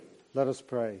Let us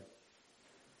pray.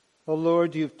 O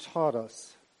Lord, you've taught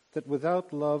us that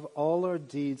without love all our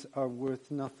deeds are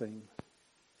worth nothing.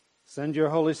 Send your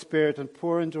Holy Spirit and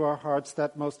pour into our hearts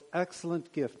that most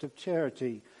excellent gift of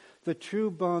charity, the true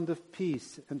bond of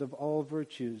peace and of all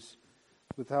virtues,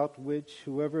 without which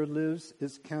whoever lives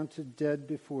is counted dead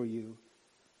before you.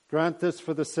 Grant this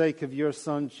for the sake of your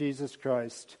Son, Jesus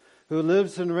Christ, who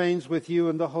lives and reigns with you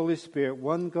in the Holy Spirit,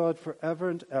 one God forever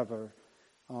and ever.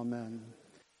 Amen.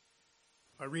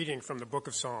 A reading from the book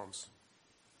of Psalms.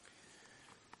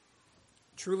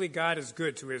 Truly God is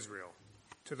good to Israel,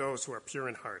 to those who are pure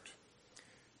in heart.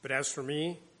 But as for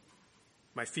me,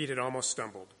 my feet had almost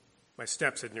stumbled. My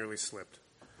steps had nearly slipped.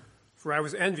 For I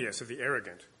was envious of the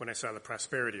arrogant when I saw the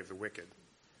prosperity of the wicked.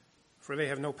 For they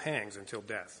have no pangs until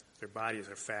death. Their bodies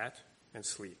are fat and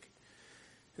sleek.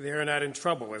 They are not in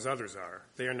trouble as others are.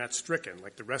 They are not stricken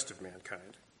like the rest of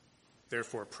mankind.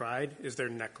 Therefore pride is their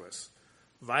necklace.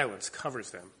 Violence covers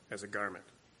them as a garment.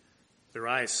 Their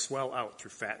eyes swell out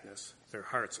through fatness. Their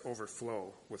hearts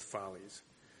overflow with follies.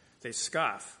 They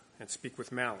scoff and speak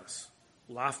with malice.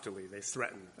 Loftily they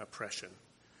threaten oppression.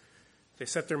 They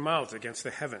set their mouths against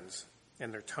the heavens,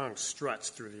 and their tongue struts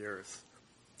through the earth.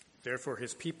 Therefore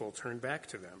his people turn back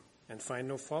to them and find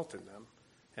no fault in them.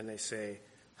 And they say,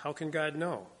 how can God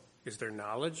know? Is there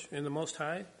knowledge in the Most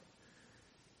High?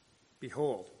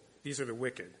 Behold, these are the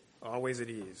wicked, always at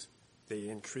ease. They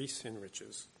increase in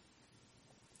riches.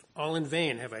 All in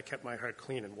vain have I kept my heart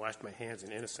clean and washed my hands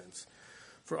in innocence.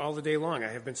 For all the day long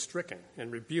I have been stricken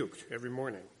and rebuked every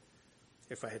morning.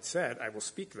 If I had said, I will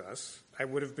speak thus, I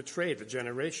would have betrayed the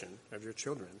generation of your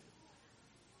children.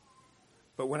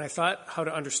 But when I thought how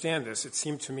to understand this, it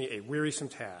seemed to me a wearisome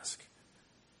task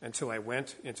until I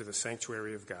went into the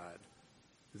sanctuary of God.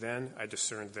 Then I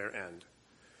discerned their end.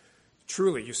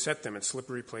 Truly, you set them in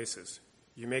slippery places.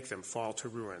 You make them fall to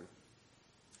ruin.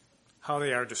 How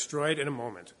they are destroyed in a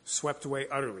moment, swept away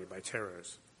utterly by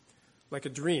terrors. Like a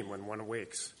dream when one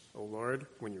awakes, O Lord,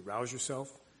 when you rouse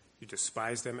yourself, you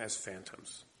despise them as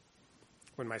phantoms.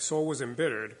 When my soul was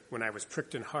embittered, when I was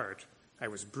pricked in heart, I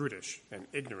was brutish and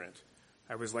ignorant.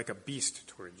 I was like a beast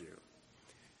toward you.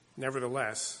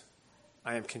 Nevertheless,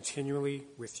 I am continually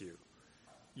with you.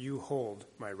 You hold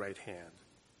my right hand.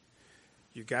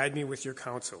 You guide me with your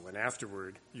counsel, and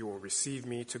afterward you will receive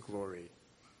me to glory.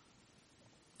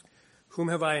 Whom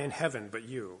have I in heaven but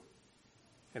you?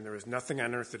 And there is nothing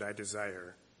on earth that I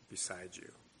desire beside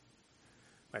you.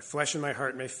 My flesh and my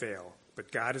heart may fail, but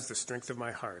God is the strength of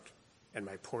my heart and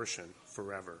my portion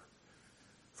forever.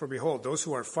 For behold, those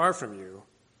who are far from you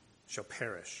shall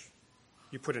perish.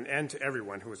 You put an end to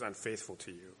everyone who is unfaithful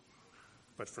to you.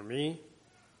 But for me,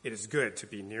 it is good to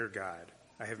be near God.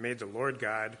 I have made the Lord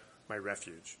God my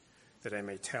refuge, that I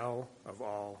may tell of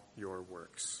all your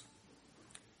works.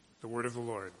 The word of the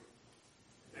Lord.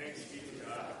 Thanks be to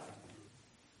God.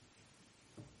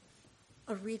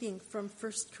 A reading from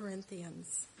 1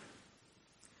 Corinthians.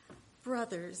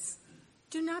 Brothers,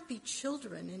 do not be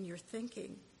children in your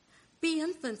thinking. Be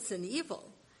infants in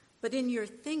evil, but in your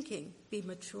thinking be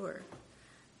mature.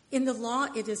 In the law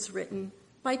it is written,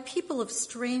 by people of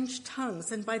strange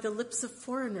tongues and by the lips of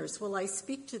foreigners will I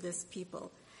speak to this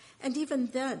people, and even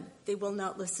then they will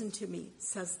not listen to me,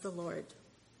 says the Lord.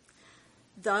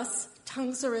 Thus,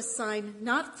 tongues are a sign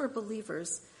not for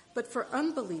believers, but for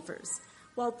unbelievers,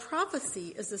 while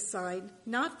prophecy is a sign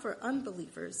not for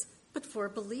unbelievers, but for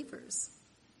believers.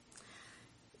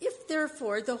 If,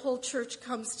 therefore, the whole church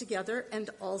comes together and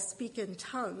all speak in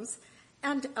tongues,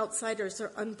 and outsiders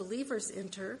or unbelievers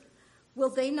enter, will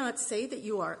they not say that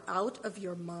you are out of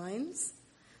your minds?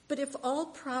 But if all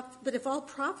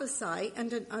prophesy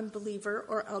and an unbeliever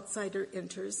or outsider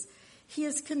enters, he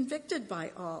is convicted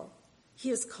by all. He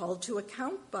is called to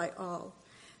account by all.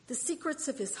 The secrets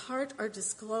of his heart are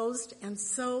disclosed, and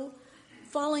so,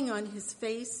 falling on his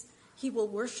face, he will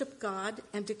worship God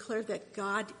and declare that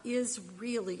God is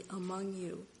really among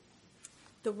you.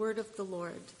 The word of the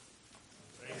Lord.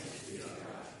 Thanks be to God.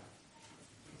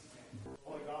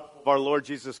 Holy Gospel of our Lord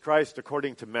Jesus Christ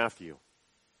according to Matthew.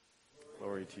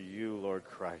 Glory to you, Lord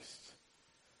Christ.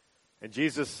 And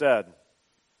Jesus said,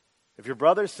 if your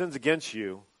brother sins against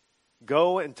you,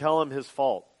 go and tell him his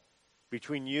fault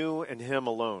between you and him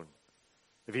alone.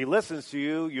 If he listens to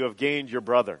you, you have gained your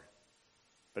brother.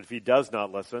 But if he does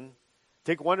not listen,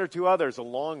 take one or two others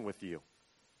along with you,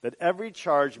 that every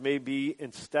charge may be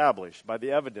established by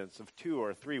the evidence of 2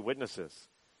 or 3 witnesses.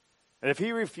 And if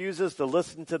he refuses to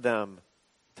listen to them,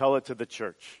 tell it to the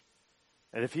church.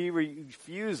 And if he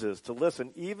refuses to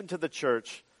listen even to the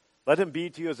church, let him be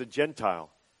to you as a Gentile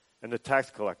and a tax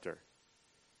collector.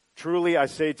 Truly I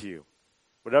say to you,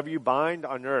 whatever you bind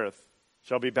on earth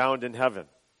shall be bound in heaven.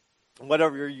 And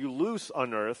whatever you loose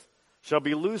on earth shall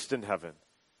be loosed in heaven.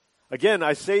 Again,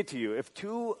 I say to you, if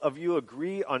two of you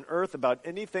agree on earth about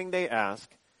anything they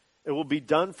ask, it will be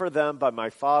done for them by my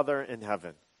Father in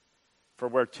heaven. For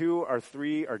where 2 or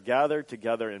 3 are gathered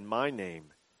together in my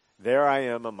name, there I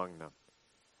am among them.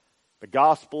 The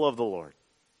gospel of the Lord.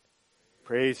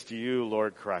 Praise to you,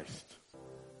 Lord Christ.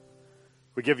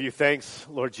 We give you thanks,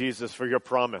 Lord Jesus, for your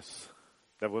promise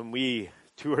that when we,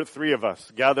 2 or 3 of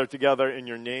us, gather together in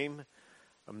your name,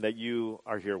 that you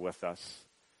are here with us.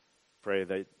 Pray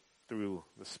that through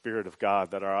the Spirit of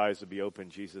God, that our eyes would be open,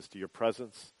 Jesus, to your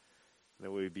presence, and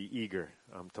that we would be eager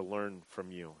to learn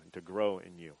from you and to grow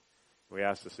in you. We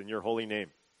ask this in your holy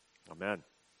name. Amen.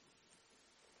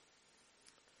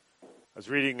 I was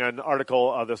reading an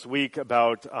article this week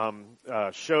about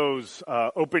shows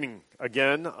opening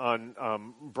again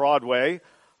on Broadway,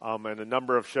 and a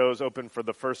number of shows open for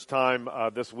the first time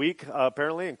this week,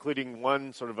 apparently, including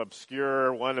one sort of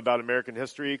obscure one about American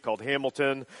history called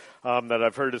Hamilton that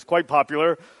I've heard is quite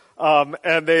popular.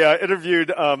 And they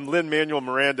interviewed Lin-Manuel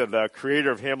Miranda, the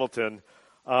creator of Hamilton,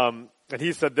 and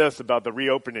he said this about the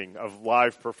reopening of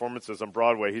live performances on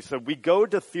Broadway. He said, "We go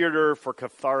to theater for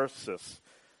catharsis."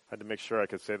 I had to make sure I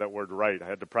could say that word right. I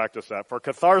had to practice that. For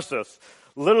catharsis,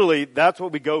 literally, that's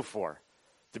what we go for.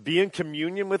 To be in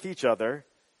communion with each other,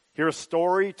 hear a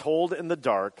story told in the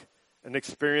dark, and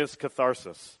experience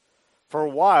catharsis. For a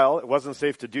while, it wasn't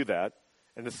safe to do that,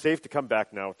 and it's safe to come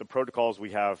back now with the protocols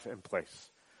we have in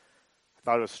place. I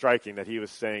thought it was striking that he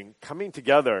was saying coming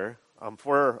together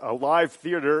for a live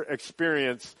theater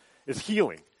experience is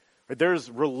healing.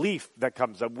 There's relief that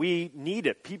comes up. We need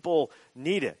it. People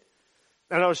need it.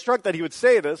 And I was struck that he would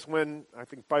say this when, I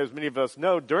think probably as many of us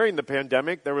know, during the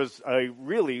pandemic, there was a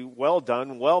really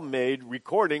well-done, well-made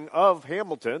recording of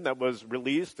Hamilton that was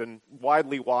released and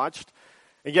widely watched.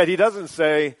 And yet he doesn't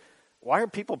say, why are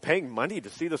people paying money to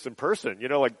see this in person? You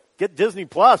know, like, get Disney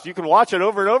Plus. You can watch it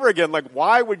over and over again. Like,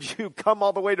 why would you come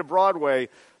all the way to Broadway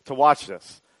to watch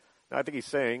this? And I think he's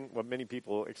saying what many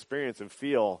people experience and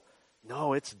feel,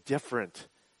 no, it's different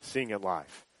seeing it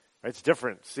live. It's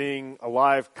different seeing a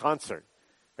live concert.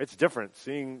 It's different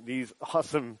seeing these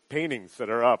awesome paintings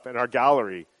that are up in our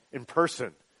gallery in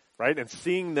person, right? And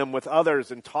seeing them with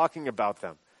others and talking about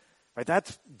them, right?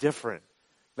 That's different.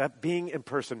 That being in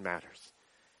person matters.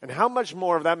 And how much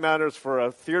more of that matters for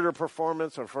a theater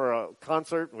performance or for a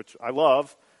concert, which I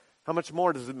love, how much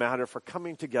more does it matter for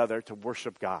coming together to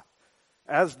worship God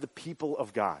as the people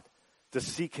of God, to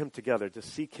seek him together, to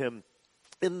seek him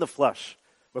in the flesh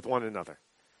with one another?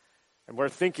 And we're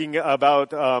thinking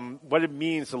about what it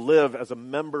means to live as a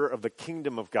member of the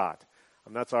kingdom of God.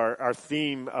 And that's our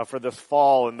theme for this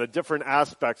fall, and the different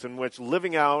aspects in which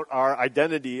living out our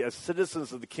identity as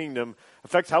citizens of the kingdom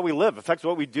affects how we live, affects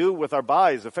what we do with our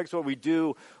bodies, affects what we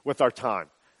do with our time,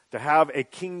 to have a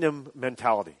kingdom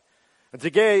mentality. And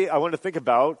today I want to think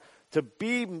about, to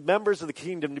be members of the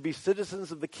kingdom, to be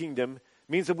citizens of the kingdom,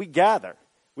 means that we gather.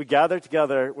 We gather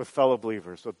together with fellow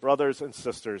believers, with brothers and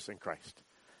sisters in Christ.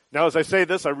 Now, as I say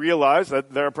this, I realize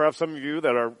that there are perhaps some of you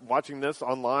that are watching this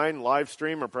online, live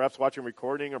stream, or perhaps watching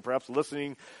recording, or perhaps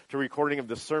listening to recording of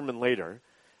this sermon later.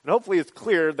 And hopefully it's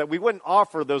clear that we wouldn't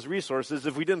offer those resources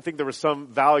if we didn't think there was some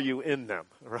value in them,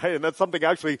 right? And that's something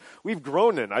actually we've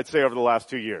grown in, I'd say, over the last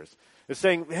 2 years. It's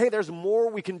saying, hey, there's more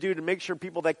we can do to make sure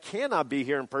people that cannot be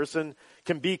here in person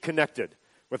can be connected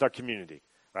with our community.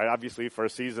 Right, obviously, for a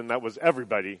season, that was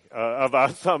everybody of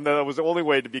us. That was the only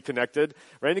way to be connected.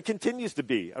 Right, and it continues to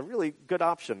be a really good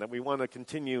option that we want to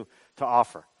continue to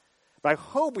offer. But I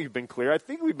hope we've been clear. I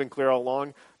think we've been clear all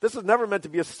along. This is never meant to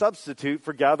be a substitute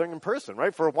for gathering in person.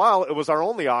 Right, for a while, it was our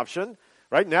only option.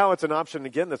 Right now, it's an option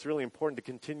again that's really important to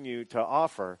continue to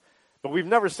offer. But we've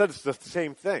never said it's the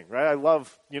same thing, right? I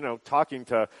love, talking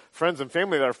to friends and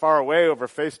family that are far away over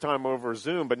FaceTime, over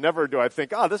Zoom, but never do I think,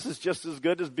 this is just as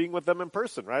good as being with them in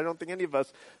person, right? I don't think any of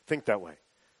us think that way.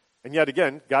 And yet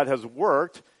again, God has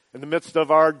worked in the midst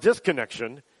of our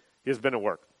disconnection. He has been at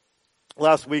work.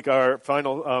 Last week, our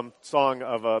final song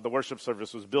of the worship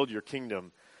service was Build Your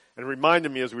Kingdom. And it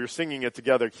reminded me as we were singing it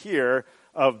together here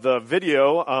of the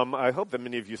video. I hope that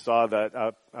many of you saw that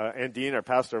Andine, our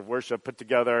pastor of worship, put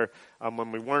together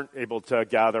when we weren't able to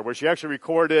gather, where she actually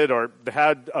recorded or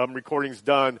had recordings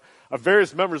done of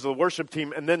various members of the worship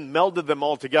team and then melded them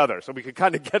all together. So we could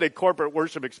kind of get a corporate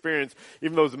worship experience,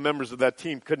 even though the members of that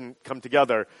team couldn't come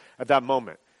together at that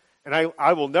moment. And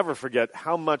I will never forget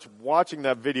how much watching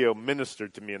that video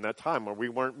ministered to me in that time where we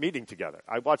weren't meeting together.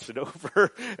 I watched it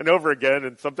over and over again,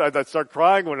 and sometimes I'd start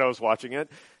crying when I was watching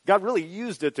it. God really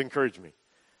used it to encourage me.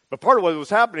 But part of what was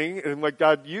happening and what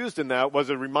God used in that was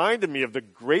it reminded me of the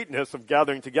greatness of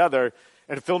gathering together,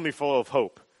 and it filled me full of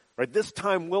hope. Right? This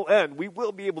time will end. We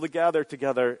will be able to gather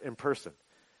together in person.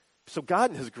 So God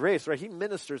in his grace, right, he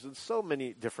ministers in so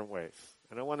many different ways.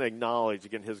 And I want to acknowledge,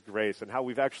 again, his grace and how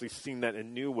we've actually seen that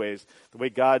in new ways, the way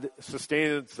God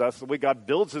sustains us, the way God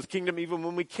builds his kingdom even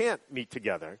when we can't meet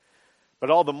together. But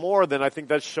all the more, then, I think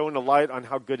that's shown a light on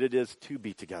how good it is to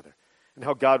be together and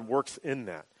how God works in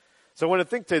that. So I want to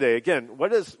think today, again,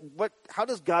 how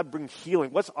does God bring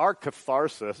healing? What's our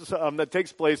catharsis that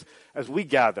takes place as we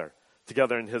gather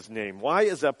together in his name? Why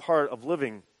is that part of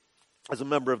living as a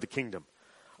member of the kingdom?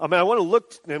 I want to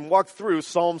look and walk through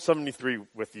Psalm 73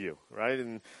 with you, right?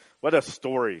 And what a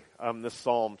story this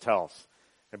psalm tells.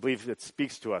 I believe it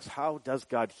speaks to us. How does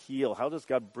God heal? How does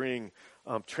God bring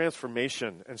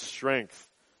transformation and strength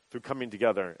through coming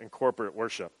together in corporate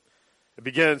worship? It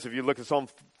begins, if you look at Psalm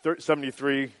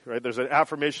 73, right, there's an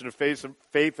affirmation of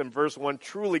faith in verse 1.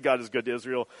 Truly God is good to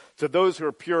Israel, to those who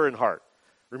are pure in heart.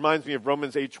 Reminds me of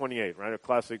Romans 8:28, right, a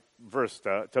classic verse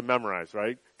to memorize,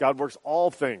 right? God works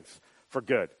all things for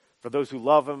good, for those who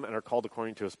love him and are called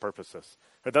according to his purposes.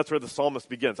 Right, that's where the psalmist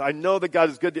begins. I know that God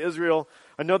is good to Israel.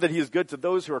 I know that he is good to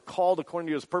those who are called according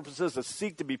to his purposes, that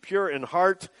seek to be pure in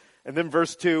heart. And then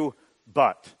verse 2,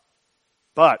 but,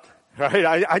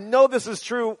 right? I know this is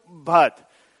true, but.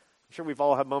 I'm sure we've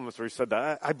all had moments where we said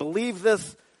that. I believe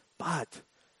this, but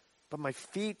my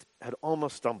feet had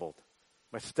almost stumbled.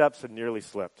 My steps had nearly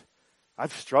slipped.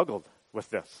 I've struggled with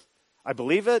this. I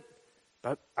believe it,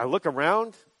 but I look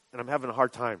around and I'm having a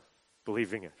hard time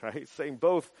believing it, right? Saying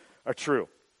both are true.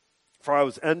 For I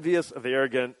was envious of the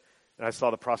arrogant and I saw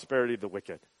the prosperity of the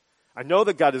wicked. I know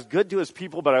that God is good to his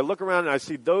people, but I look around and I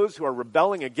see those who are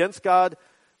rebelling against God,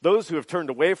 those who have turned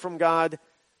away from God,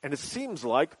 and it seems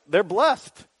like they're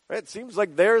blessed. Right? It seems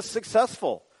like they're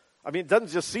successful. I mean, it doesn't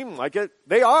just seem like it.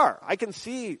 They are. I can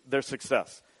see their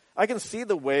success. I can see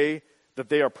the way that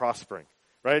they are prospering.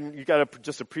 Right? And you got to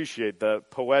just appreciate the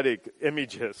poetic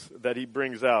images that he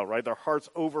brings out. Right? Their hearts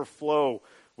overflow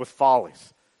with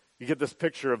follies. You get this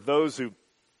picture of those who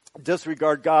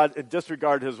disregard God and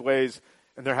disregard his ways,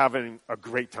 and they're having a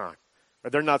great time.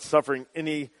 Right? They're not suffering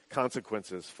any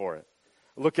consequences for it.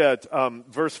 Look at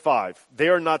verse 5. They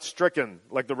are not stricken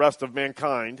like the rest of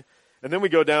mankind. And then we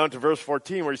go down to verse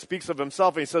 14 where he speaks of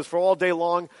himself and he says, for all day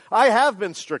long, I have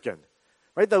been stricken.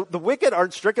 Right? The wicked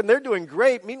aren't stricken. They're doing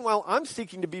great. Meanwhile, I'm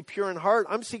seeking to be pure in heart.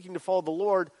 I'm seeking to follow the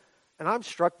Lord. And I'm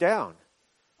struck down.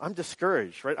 I'm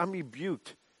discouraged. Right? I'm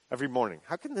rebuked every morning.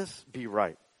 How can this be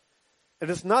right?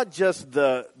 And it's not just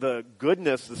the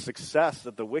goodness, the success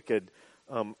that the wicked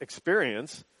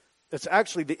experience. It's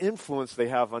actually the influence they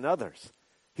have on others.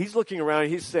 He's looking around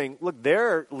and he's saying, look,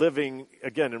 they're living,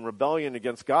 again, in rebellion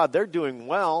against God. They're doing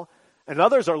well. And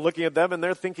others are looking at them and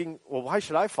they're thinking, well, why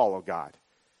should I follow God?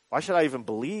 Why should I even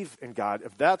believe in God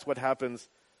if that's what happens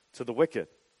to the wicked?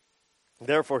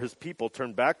 Therefore, his people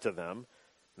turn back to them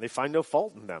and they find no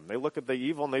fault in them. They look at the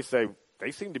evil and they say,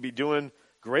 they seem to be doing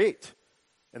great.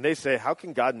 And they say, how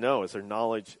can God know? Is there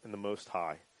knowledge in the Most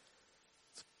High?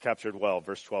 It's captured well,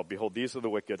 verse 12. Behold, these are the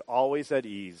wicked, always at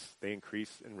ease. They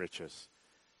increase in riches.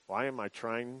 Why am I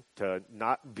trying to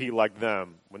not be like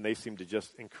them when they seem to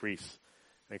just increase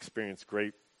and experience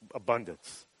great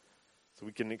abundance? So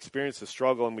we can experience the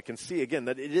struggle and we can see again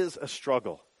that it is a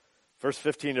struggle. Verse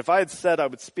 15, if I had said I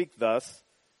would speak thus,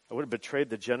 I would have betrayed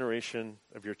the generation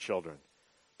of your children.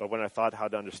 But when I thought how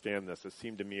to understand this, it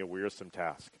seemed to me a wearisome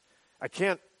task. I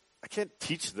can't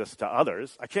teach this to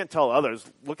others. I can't tell others,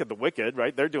 look at the wicked,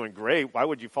 right? They're doing great. Why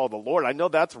would you follow the Lord? I know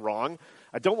that's wrong.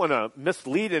 I don't want to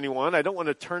mislead anyone. I don't want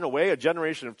to turn away a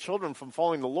generation of children from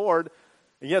following the Lord.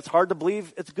 And yet it's hard to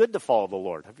believe it's good to follow the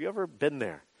Lord. Have you ever been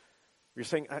there? You're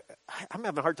saying, I'm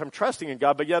having a hard time trusting in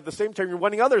God, but yet at the same time you're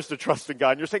wanting others to trust in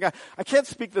God. And you're saying, I can't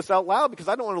speak this out loud because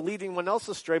I don't want to lead anyone else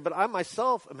astray, but I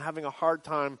myself am having a hard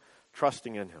time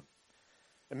trusting in him.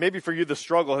 And maybe for you the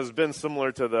struggle has been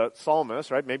similar to the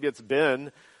psalmist, right? Maybe it's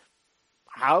been,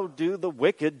 how do the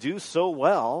wicked do so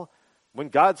well when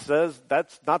God says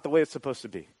that's not the way it's supposed to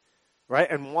be, right?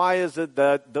 And why is it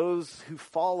that those who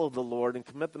follow the Lord and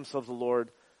commit themselves to the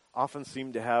Lord often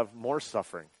seem to have more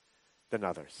suffering than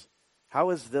others?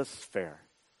 How is this fair?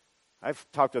 I've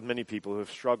talked with many people who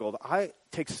have struggled. I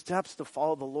take steps to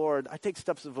follow the Lord. I take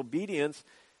steps of obedience,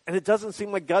 and it doesn't seem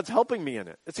like God's helping me in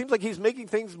it. It seems like he's making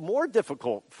things more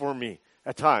difficult for me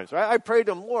at times. Right? I pray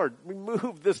to him, Lord,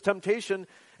 remove this temptation,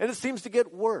 and it seems to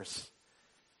get worse.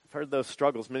 I've heard those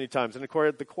struggles many times. And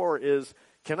at the core is,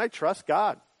 can I trust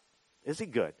God? Is he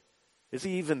good? Is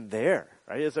he even there?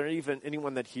 Right? Is there even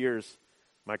anyone that hears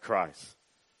my cries?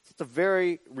 It's a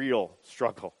very real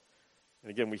struggle.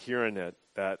 And again, we hear in it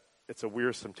that it's a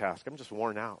wearisome task. I'm just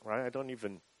worn out, right? I don't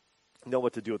even know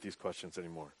what to do with these questions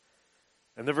anymore.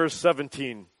 And then verse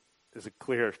 17 is a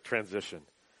clear transition.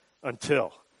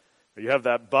 Until. You have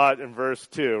that but in verse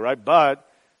 2, right? But,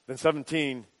 then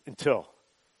 17, until.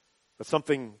 But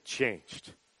something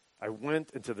changed. I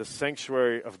went into the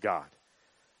sanctuary of God.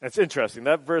 And it's interesting.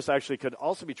 That verse actually could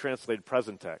also be translated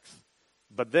present tense.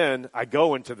 But then I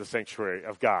go into the sanctuary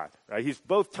of God. Right? He's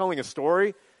both telling a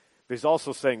story, but he's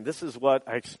also saying, this is what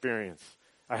I experience.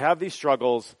 I have these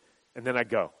struggles, and then I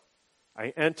go.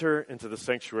 I enter into the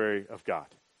sanctuary of God.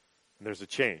 And there's a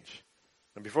change.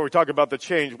 And before we talk about the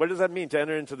change, what does that mean to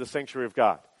enter into the sanctuary of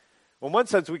God? Well, in one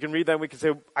sense, we can read that and we can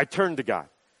say, I turned to God.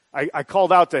 I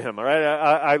called out to him, all right?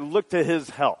 I looked to his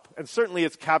help. And certainly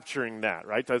it's capturing that,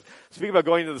 right? To speak about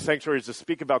going into the sanctuary is to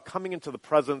speak about coming into the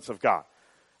presence of God.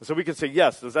 And so we can say,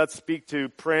 yes, does that speak to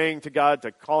praying to God,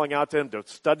 to calling out to him, to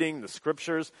studying the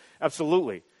scriptures?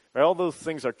 Absolutely. Right? All those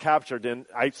things are captured in,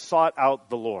 I sought out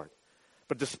the Lord.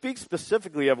 But to speak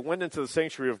specifically of went into the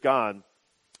sanctuary of God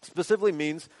specifically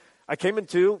means I came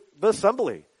into the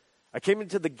assembly. I came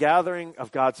into the gathering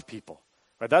of God's people.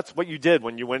 Right? That's what you did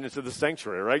when you went into the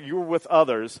sanctuary, right? You were with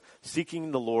others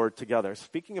seeking the Lord together,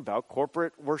 speaking about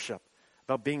corporate worship,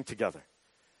 about being together.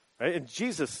 Right? And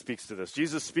Jesus speaks to this.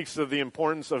 Jesus speaks to the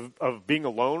importance of being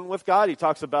alone with God. He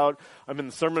talks about, in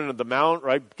the Sermon on the Mount,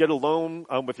 right? Get alone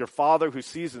with your Father who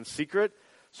sees in secret.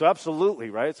 So absolutely,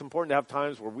 right? It's important to have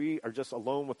times where we are just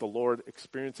alone with the Lord,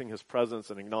 experiencing his presence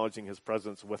and acknowledging his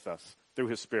presence with us through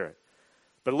his Spirit.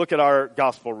 But look at our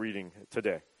gospel reading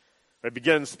today. It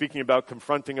begins speaking about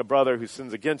confronting a brother who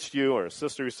sins against you or a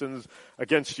sister who sins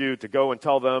against you, to go and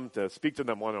tell them, to speak to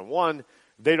them one-on-one.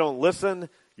 If they don't listen,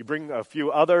 you bring a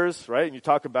few others, right? And you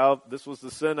talk about, this was the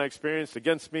sin I experienced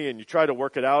against me, and you try to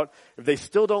work it out. If they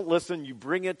still don't listen, you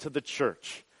bring it to the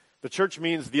church. The church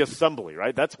means the assembly,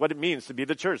 right? That's what it means to be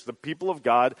the church. The people of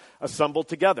God assembled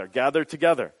together, gathered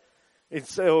together. And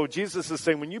so Jesus is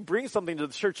saying, when you bring something to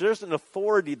the church, there's an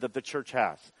authority that the church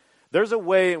has. There's a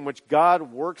way in which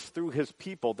God works through his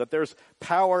people, that there's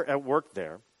power at work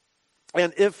there.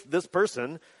 And if this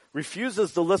person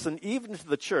refuses to listen even to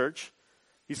the church,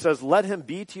 he says, let him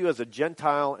be to you as a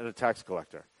Gentile and a tax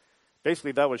collector.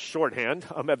 Basically, that was shorthand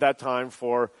at that time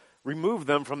for remove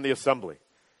them from the assembly.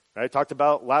 I talked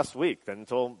about last week that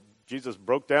until Jesus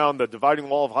broke down the dividing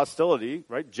wall of hostility,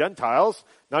 right? Gentiles,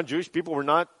 non-Jewish people were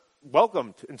not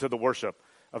welcomed into the worship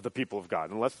of the people of God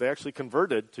unless they actually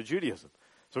converted to Judaism.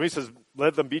 So when he says,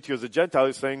 let them be to you as a Gentile,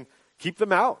 he's saying, keep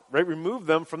them out, right? Remove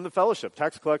them from the fellowship.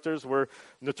 Tax collectors were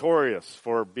notorious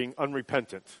for being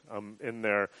unrepentant in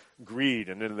their greed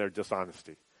and in their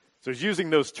dishonesty. So he's using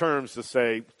those terms to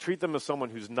say, treat them as someone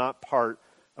who's not part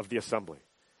of the assembly.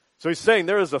 So he's saying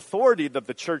there is authority that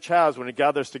the church has when it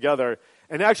gathers together,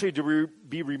 and actually to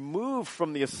be removed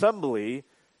from the assembly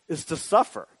is to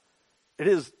suffer. It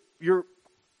is, you're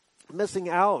missing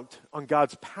out on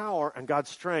God's power and God's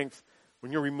strength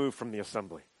when you're removed from the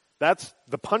assembly. That's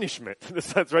the punishment in a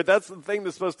sense, right? That's the thing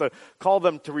that's supposed to call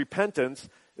them to repentance,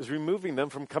 is removing them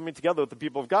from coming together with the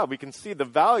people of God. We can see the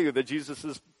value that Jesus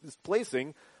is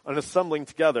placing on assembling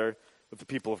together with the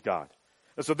people of God.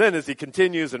 And so then as he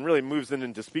continues and really moves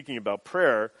into speaking about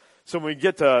prayer, so when we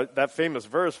get to that famous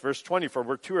verse, verse 20, for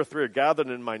where 2 or 3 are gathered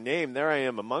in my name, there I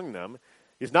am among them.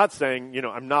 He's not saying,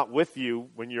 I'm not with you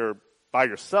when you're by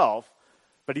yourself,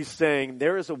 but he's saying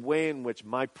there is a way in which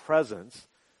my presence,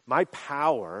 my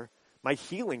power, my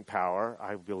healing power,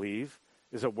 I believe,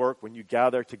 is at work when you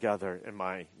gather together in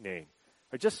my name.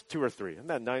 Or just 2 or 3. Isn't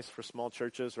that nice for small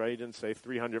churches, right? He didn't say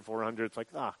 300, 400. It's like,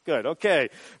 good, okay,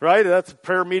 right? That's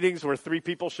prayer meetings where 3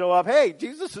 people show up. Hey,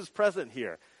 Jesus is present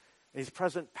here. And he's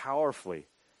present powerfully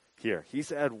here.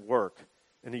 He's at work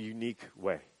in a unique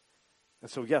way. And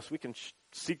so, yes, we can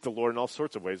seek the Lord in all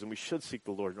sorts of ways, and we should seek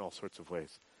the Lord in all sorts of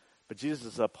ways. But Jesus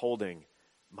is upholding,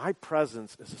 my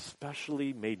presence is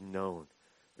especially made known,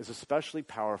 is especially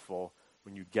powerful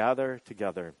when you gather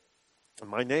together in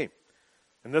my name.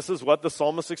 And this is what the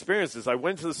psalmist experiences. I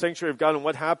went to the sanctuary of God, and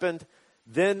what happened?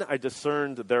 Then I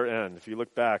discerned their end. If you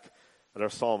look back at our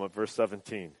psalm at verse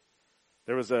 17,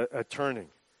 there was a turning.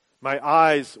 My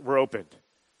eyes were opened.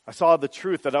 I saw the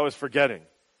truth that I was forgetting,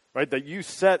 right? That you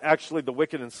set actually the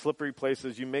wicked in slippery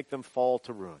places. You make them fall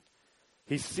to ruin.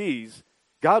 He sees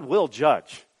God will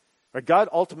judge. Right? God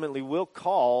ultimately will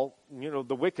call,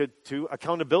 the wicked to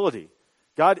accountability.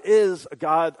 God is a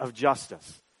God of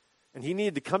justice. And he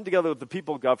needed to come together with the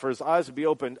people of God for his eyes to be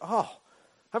opened. Oh,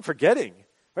 I'm forgetting.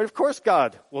 Right? Of course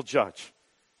God will judge.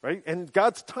 Right? And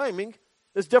God's timing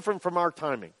is different from our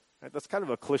timing. Right? That's kind of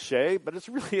a cliche, but it's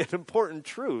really an important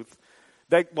truth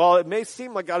that while it may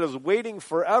seem like God is waiting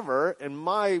forever in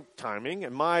my timing,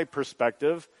 in my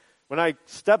perspective, when I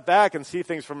step back and see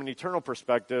things from an eternal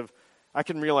perspective, I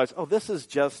can realize, oh, this is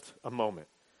just a moment.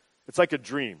 It's like a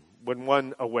dream when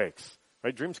one awakes,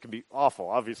 right? Dreams can be awful,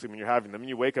 obviously, when you're having them. And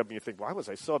you wake up and you think, why was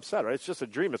I so upset, right? It's just a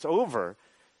dream. It's over.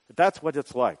 But that's what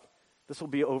it's like. This will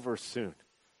be over soon.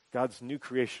 God's new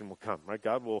creation will come, right?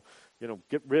 God will,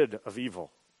 get rid of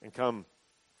evil and come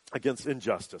against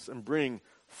injustice and bring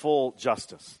full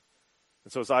justice.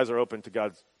 And so his eyes are open to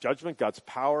God's judgment, God's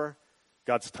power,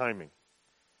 God's timing.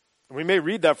 And we may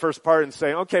read that first part and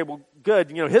say, okay, well, good,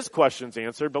 his question's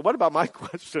answered, but what about my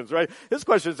questions, right? His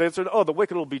question's answered, oh, the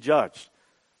wicked will be judged.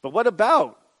 But what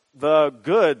about the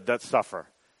good that suffer,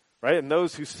 right? And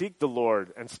those who seek the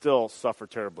Lord and still suffer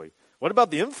terribly. What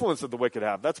about the influence that the wicked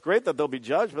have? That's great that they'll be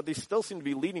judged, but they still seem to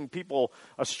be leading people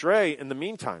astray in the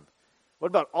meantime. What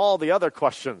about all the other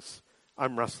questions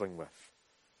I'm wrestling with?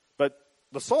 But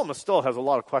the psalmist still has a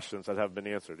lot of questions that have been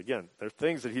answered. Again, there are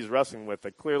things that he's wrestling with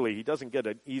that clearly he doesn't get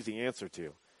an easy answer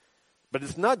to. But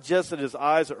it's not just that his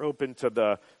eyes are open to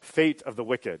the fate of the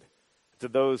wicked, to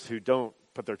those who don't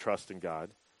put their trust in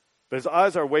God. But his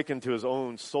eyes are awakened to his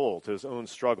own soul, to his own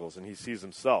struggles, and he sees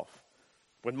himself.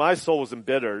 When my soul was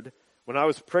embittered, when I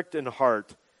was pricked in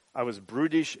heart, I was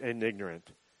brutish and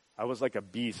ignorant. I was like a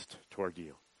beast toward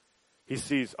you. He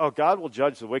sees, oh, God will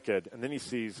judge the wicked. And then he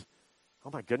sees, oh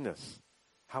my goodness,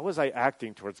 how was I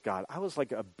acting towards God? I was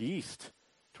like a beast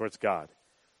towards God.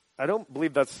 I don't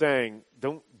believe that's saying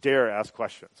don't dare ask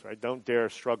questions, right? Don't dare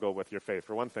struggle with your faith.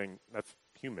 For one thing, that's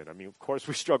human. I mean, of course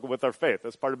we struggle with our faith.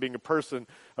 That's part of being a person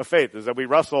of faith, is that we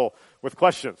wrestle with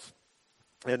questions.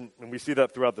 And we see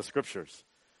that throughout the scriptures.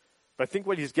 But I think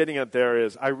what he's getting at there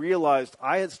is I realized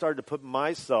I had started to put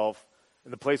myself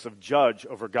in the place of judge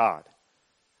over God.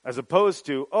 As opposed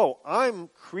to, oh, I'm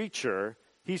creature,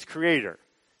 he's creator.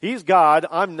 He's God,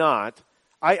 I'm not.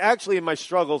 I actually, in my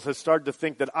struggles, have started to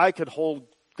think that I could hold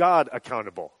God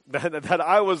accountable, that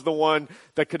I was the one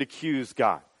that could accuse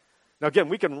God. Now, again,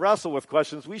 we can wrestle with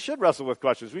questions. We should wrestle with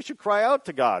questions. We should cry out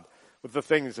to God with the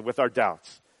things, with our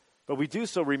doubts. But we do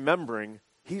so remembering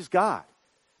he's God.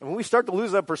 And when we start to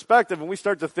lose that perspective and we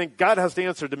start to think God has to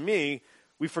answer to me,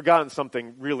 we've forgotten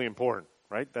something really important,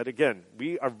 right? That, again,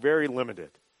 we are very limited.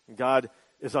 God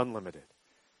is unlimited.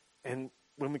 And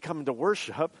when we come into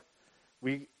worship,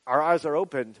 our eyes are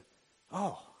opened.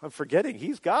 Oh, I'm forgetting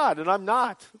he's God and I'm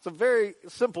not. It's a very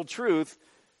simple truth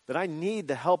that I need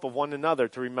the help of one another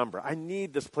to remember. I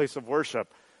need this place of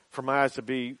worship for my eyes to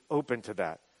be open to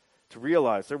that, to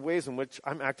realize there are ways in which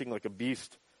I'm acting like a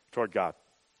beast toward God.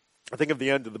 I think of the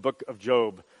end of the book of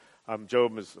Job.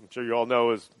 Job, as I'm sure you all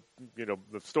know, is the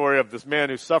story of this man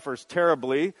who suffers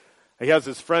terribly. He has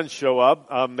his friends show up.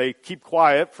 They keep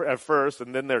quiet at first,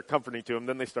 and then they're comforting to him.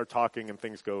 Then they start talking, and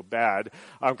things go bad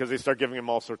because they start giving him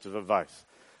all sorts of advice.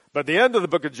 But at the end of the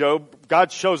book of Job,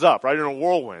 God shows up, right, in a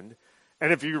whirlwind.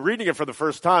 And if you're reading it for the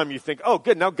first time, you think, oh,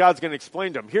 good, now God's going to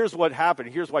explain to him. Here's what happened.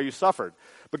 Here's why you suffered.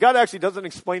 But God actually doesn't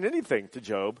explain anything to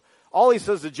Job. All he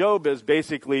says to Job is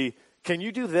basically, can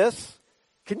you do this?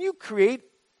 Can you create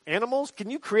animals? Can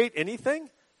you create anything?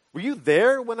 Were you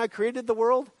there when I created the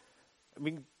world? I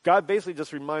mean, God basically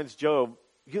just reminds Job,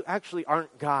 you actually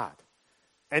aren't God.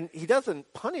 And he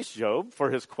doesn't punish Job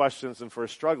for his questions and for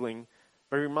his struggling,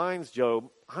 but he reminds Job,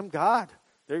 I'm God.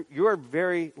 You are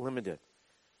very limited.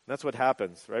 And that's what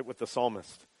happens, right, with the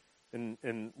psalmist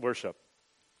in worship.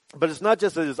 But it's not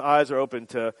just that his eyes are open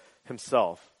to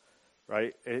himself,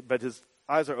 right, but his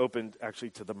eyes are opened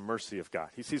actually to the mercy of God.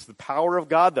 He sees the power of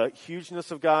God, the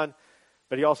hugeness of God,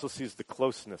 but he also sees the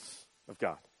closeness of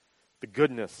God, the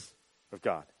goodness of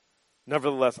God.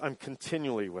 Nevertheless, I'm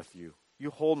continually with you.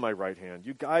 You hold my right hand.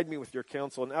 You guide me with your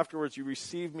counsel, and afterwards you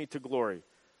receive me to glory.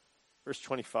 Verse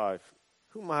 25,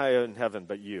 who am I in heaven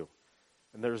but you?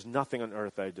 And there is nothing on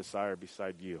earth that I desire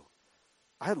beside you.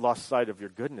 I had lost sight of your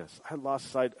goodness. I had lost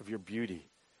sight of your beauty.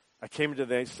 I came into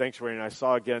the sanctuary and I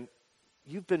saw again,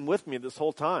 you've been with me this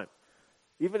whole time.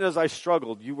 Even as I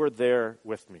struggled, you were there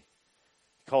with me.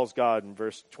 He calls God in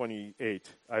verse 28,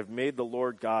 I've made the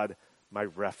Lord God my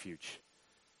refuge.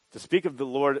 To speak of the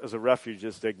Lord as a refuge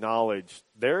is to acknowledge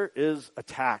there is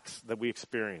attacks that we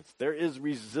experience. There is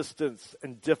resistance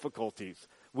and difficulties.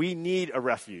 We need a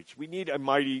refuge. We need a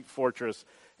mighty fortress,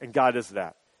 and God is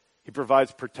that. He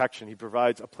provides protection. He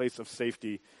provides a place of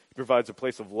safety. He provides a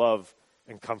place of love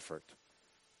and comfort.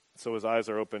 So his eyes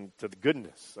are open to the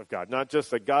goodness of God. Not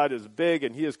just that God is big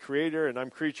and he is creator and I'm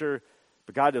creature,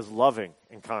 but God is loving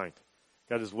and kind.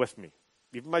 God is with me.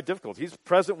 Even my difficulties. He's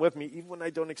present with me. Even when I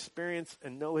don't experience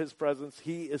and know his presence,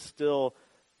 he is still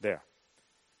there.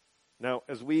 Now,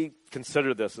 as we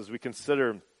consider this, as we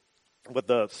consider what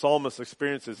the psalmist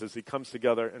experiences as he comes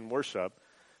together in worship,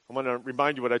 I want to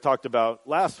remind you what I talked about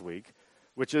last week,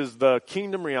 which is the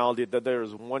kingdom reality that there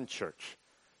is one church,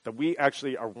 that we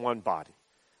actually are one body.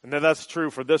 And that's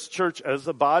true for this church as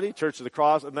a body, Church of the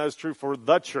Cross, and that is true for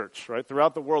the church, right,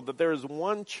 throughout the world, that there is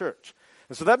one church.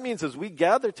 And so that means as we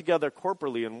gather together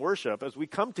corporately in worship, as we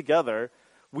come together,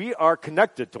 we are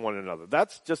connected to one another.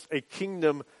 That's just a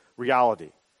kingdom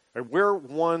reality. Right? We're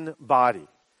one body.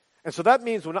 And so that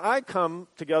means when I come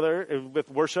together with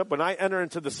worship, when I enter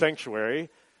into the sanctuary,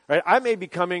 right, I may be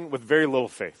coming with very little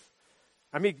faith.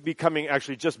 I may be coming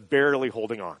actually just barely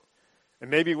holding on. And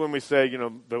maybe when we say,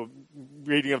 the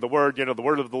reading of the word, the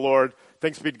word of the Lord,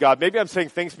 thanks be to God, maybe I'm saying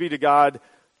thanks be to God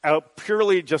out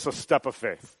purely just a step of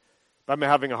faith. But I'm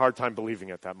having a hard time believing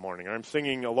it that morning. Or I'm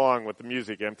singing along with the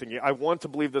music, and I'm thinking, I want to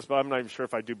believe this, but I'm not even sure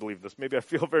if I do believe this. Maybe I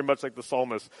feel very much like the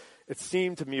psalmist. It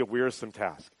seemed to me a wearisome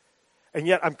task. And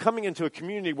yet I'm coming into a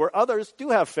community where others do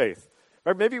have faith.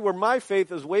 Right? Maybe where my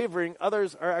faith is wavering,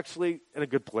 others are actually in a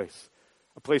good place.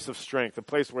 A place of strength, a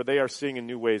place where they are seeing in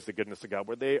new ways the goodness of God,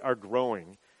 where they are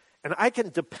growing. And I can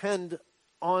depend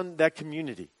on that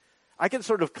community. I can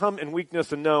sort of come in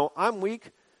weakness and know I'm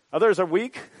weak, others are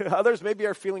weak, others maybe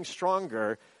are feeling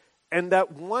stronger, and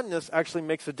that oneness actually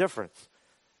makes a difference.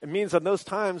 It means that those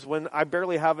times when I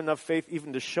barely have enough faith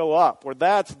even to show up, or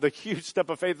that's the huge step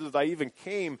of faith as I even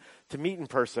came to meet in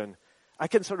person, I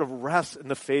can sort of rest in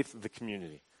the faith of the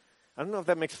community. I don't know if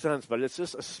that makes sense, but it's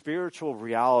just a spiritual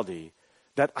reality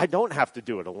that I don't have to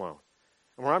do it alone.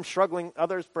 And where I'm struggling,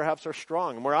 others perhaps are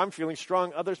strong. And where I'm feeling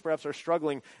strong, others perhaps are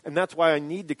struggling. And that's why I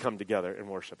need to come together in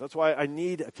worship. That's why I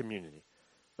need a community.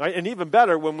 Right? And even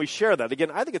better when we share that.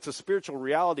 Again, I think it's a spiritual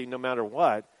reality no matter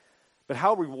what. But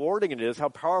how rewarding it is, how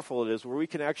powerful it is, where we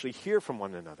can actually hear from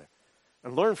one another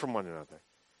and learn from one another.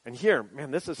 And hear,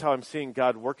 man, this is how I'm seeing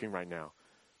God working right now.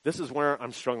 This is where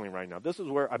I'm struggling right now. This is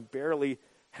where I'm barely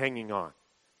hanging on.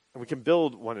 And we can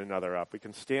build one another up. We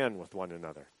can stand with one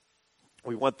another.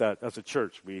 We want that as a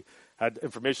church. We had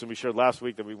information we shared last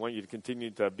week that we want you to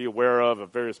continue to be aware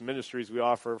of various ministries we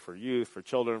offer for youth, for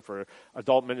children, for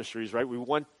adult ministries, right? We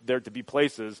want there to be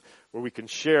places where we can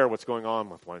share what's going on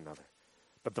with one another.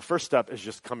 But the first step is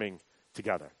just coming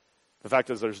together. The fact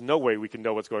is there's no way we can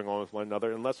know what's going on with one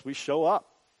another unless we show up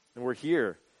and we're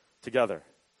here together,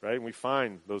 right? And we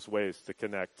find those ways to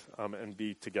connect and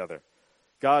be together.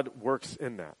 God works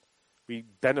in that. We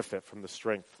benefit from the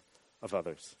strength of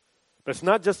others. But it's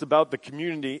not just about the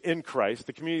community in Christ,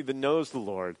 the community that knows the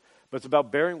Lord, but it's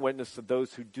about bearing witness to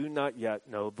those who do not yet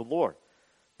know the Lord.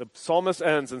 The psalmist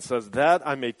ends and says, that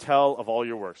I may tell of all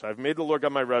your works. I've made the Lord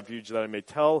God my refuge, that I may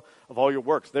tell of all your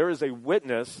works. There is a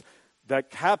witness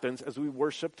that happens as we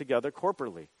worship together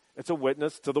corporately. It's a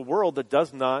witness to the world that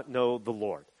does not know the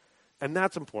Lord. And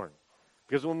that's important.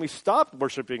 Because when we stopped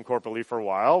worshiping corporately for a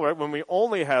while, right, when we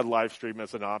only had live stream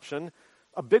as an option,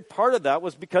 a big part of that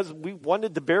was because we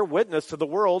wanted to bear witness to the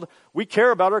world. We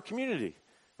care about our community,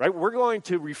 right? We're going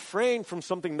to refrain from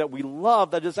something that we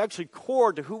love that is actually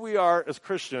core to who we are as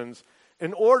Christians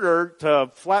in order to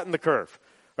flatten the curve,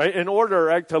 right? In order,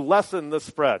 right, to lessen the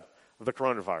spread of the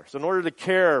coronavirus, in order to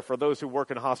care for those who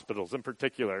work in hospitals in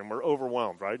particular, and we're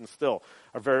overwhelmed, right, and still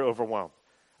are very overwhelmed.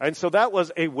 And so that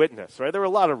was a witness, right? There were a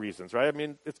lot of reasons, right? I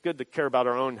mean, it's good to care about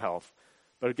our own health.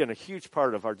 But again, a huge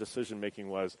part of our decision-making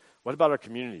was, what about our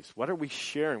communities? What are we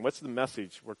sharing? What's the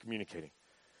message we're communicating?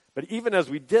 But even as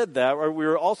we did that, we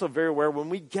were also very aware when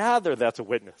we gather, that's a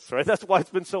witness, right? That's why it's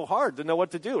been so hard to know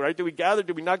what to do, right? Do we gather?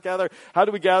 Do we not gather? How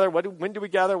do we gather? When do we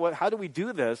gather? How do we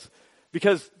do this?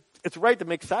 Because it's right to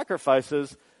make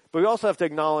sacrifices, but we also have to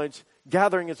acknowledge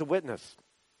gathering is a witness.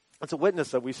 It's a witness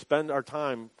that we spend our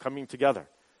time coming together.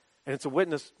 And it's a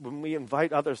witness when we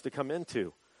invite others to come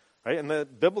into, right? And the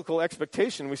biblical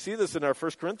expectation, we see this in our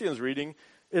 1 Corinthians reading,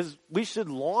 is we should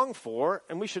long for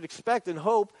and we should expect and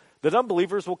hope that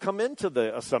unbelievers will come into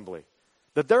the assembly,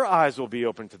 that their eyes will be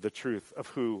open to the truth of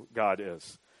who God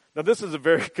is. Now, this is a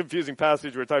very confusing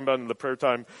passage we're talking about in the prayer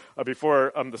time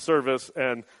before the service.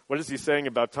 And what is he saying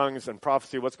about tongues and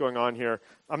prophecy? What's going on here?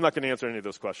 I'm not going to answer any of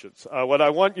those questions. What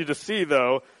I want you to see,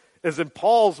 though, is in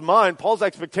Paul's mind, Paul's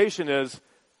expectation is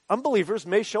unbelievers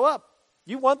may show up.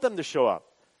 You want them to show up.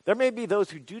 There may be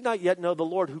those who do not yet know the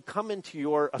Lord who come into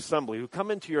your assembly, who come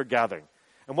into your gathering.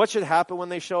 And what should happen when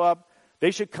they show up?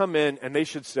 They should come in and they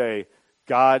should say,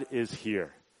 God is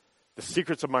here. The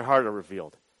secrets of my heart are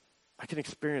revealed. I can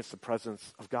experience the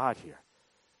presence of God here.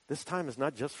 This time is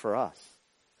not just for us.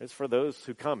 It's for those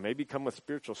who come. Maybe come with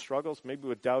spiritual struggles, maybe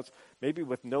with doubts, maybe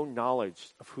with no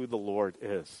knowledge of who the Lord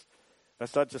is.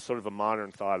 That's not just sort of a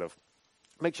modern thought of,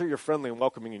 make sure you're friendly and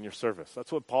welcoming in your service.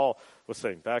 That's what Paul was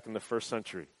saying back in the first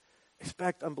century.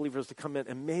 expect unbelievers to come in,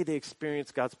 and may they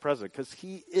experience God's presence, because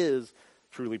he is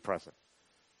truly present.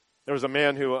 There was a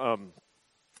man who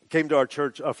came to our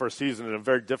church for a season in a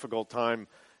very difficult time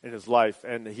in his life,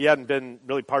 and he hadn't been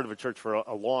really part of a church for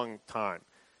a long time.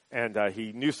 And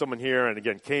he knew someone here, and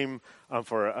again, came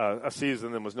for a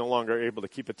season and was no longer able to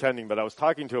keep attending. But I was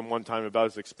talking to him one time about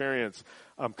his experience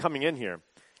coming in here.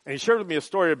 And he shared with me a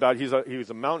story about he was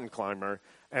a mountain climber,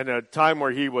 and a time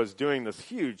where he was doing this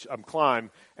huge climb,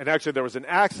 and actually there was an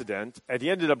accident, and he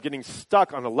ended up getting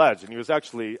stuck on a ledge, and he was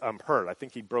actually hurt. I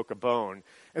think he broke a bone.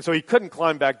 And so he couldn't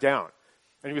climb back down.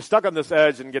 And he was stuck on this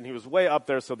edge, and again, he was way up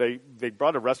there, so they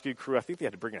brought a rescue crew. I think they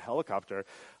had to bring a helicopter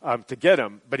to get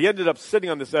him. But he ended up sitting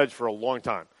on this edge for a long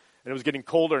time. And it was getting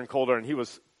colder and colder, and he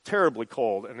was terribly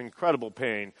cold and in incredible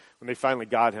pain when they finally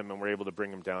got him and were able to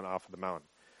bring him down off of the mountain.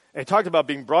 And he talked about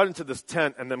being brought into this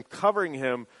tent and them covering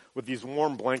him with these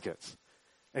warm blankets.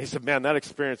 And he said, man, that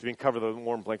experience being covered with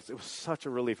warm blankets, it was such a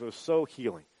relief. It was so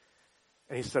healing.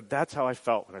 And he said, that's how I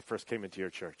felt when I first came into your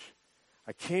church.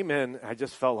 I came in, and I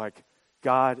just felt like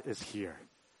God is here,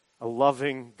 a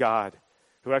loving God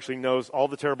who actually knows all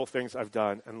the terrible things I've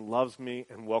done and loves me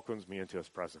and welcomes me into his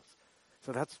presence.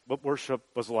 So that's what worship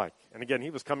was like. And again, he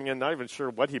was coming in not even sure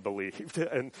what he believed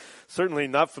and certainly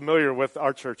not familiar with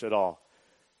our church at all.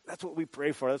 That's what we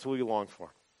pray for. That's what we long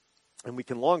for. And we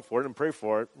can long for it and pray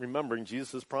for it, remembering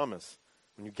Jesus' promise.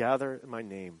 When you gather in my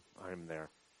name, I am there.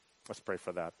 Let's pray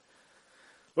for that.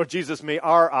 Lord Jesus, may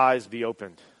our eyes be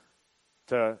opened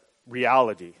to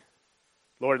reality.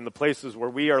 Lord, in the places where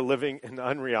we are living in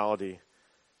unreality,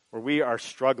 where we are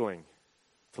struggling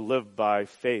to live by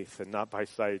faith and not by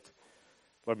sight,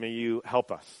 Lord, may you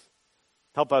help us.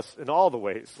 Help us in all the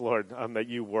ways, Lord, that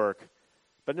you work.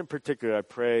 But in particular, I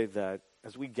pray that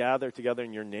as we gather together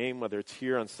in your name, whether it's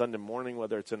here on Sunday morning,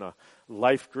 whether it's in a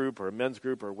life group or a men's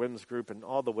group or a women's group, in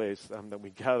all the ways that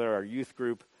we gather, our youth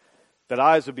group, that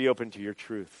eyes would be open to your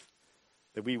truth,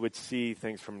 that we would see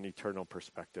things from an eternal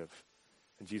perspective.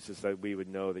 And Jesus, that we would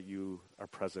know that you are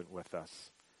present with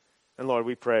us. And Lord,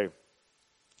 we pray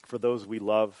for those we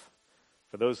love,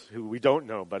 for those who we don't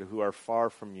know but who are far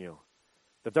from you,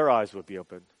 that their eyes would be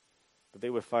open, that they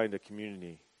would find a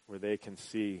community where they can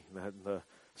see that the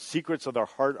secrets of their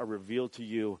heart are revealed to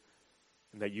you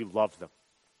and that you love them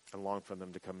and long for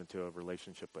them to come into a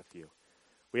relationship with you.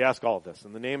 We ask all of this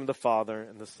in the name of the Father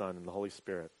and the Son and the Holy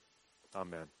Spirit.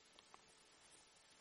 Amen.